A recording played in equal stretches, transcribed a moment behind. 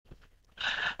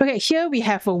Okay, here we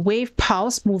have a wave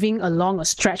pulse moving along a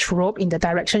stretched rope in the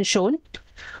direction shown.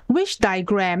 Which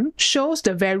diagram shows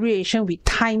the variation with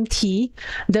time t,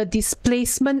 the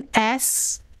displacement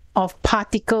s of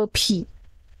particle p?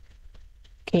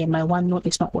 Okay, my OneNote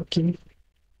is not working.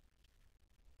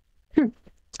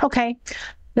 Okay,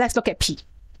 let's look at p.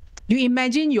 You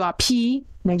imagine you are p,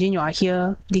 imagine you are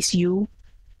here, this you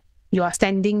are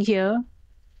standing here.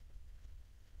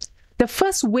 The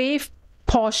first wave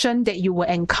portion that you will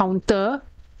encounter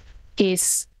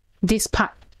is this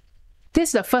part. This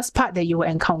is the first part that you will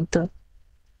encounter.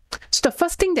 So the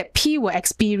first thing that P will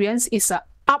experience is an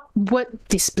upward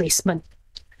displacement.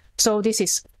 So this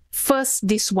is first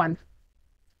this one.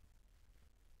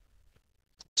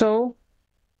 So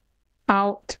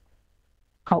out,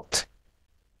 out.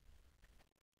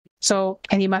 So,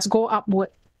 and it must go upward.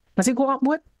 Must it go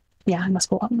upward? Yeah, it must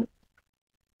go upward.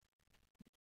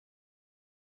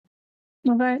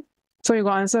 Okay. So you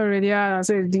got answer already.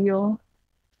 Answer is D. So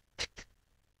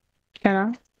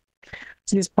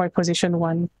this is point position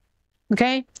 1.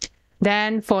 Okay.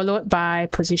 Then followed by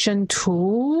position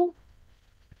 2,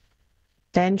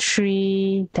 then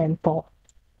 3, then 4.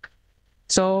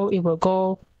 So it will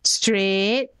go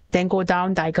straight, then go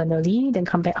down diagonally, then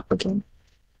come back up again.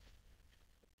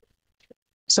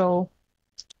 So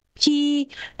P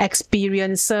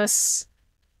experiences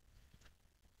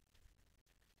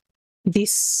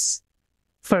this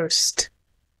first.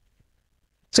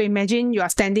 So imagine you are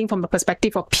standing from the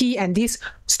perspective of P and this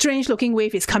strange looking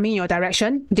wave is coming in your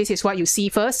direction. This is what you see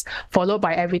first, followed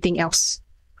by everything else.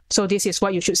 So this is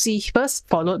what you should see first,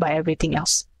 followed by everything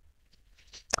else.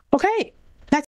 Okay.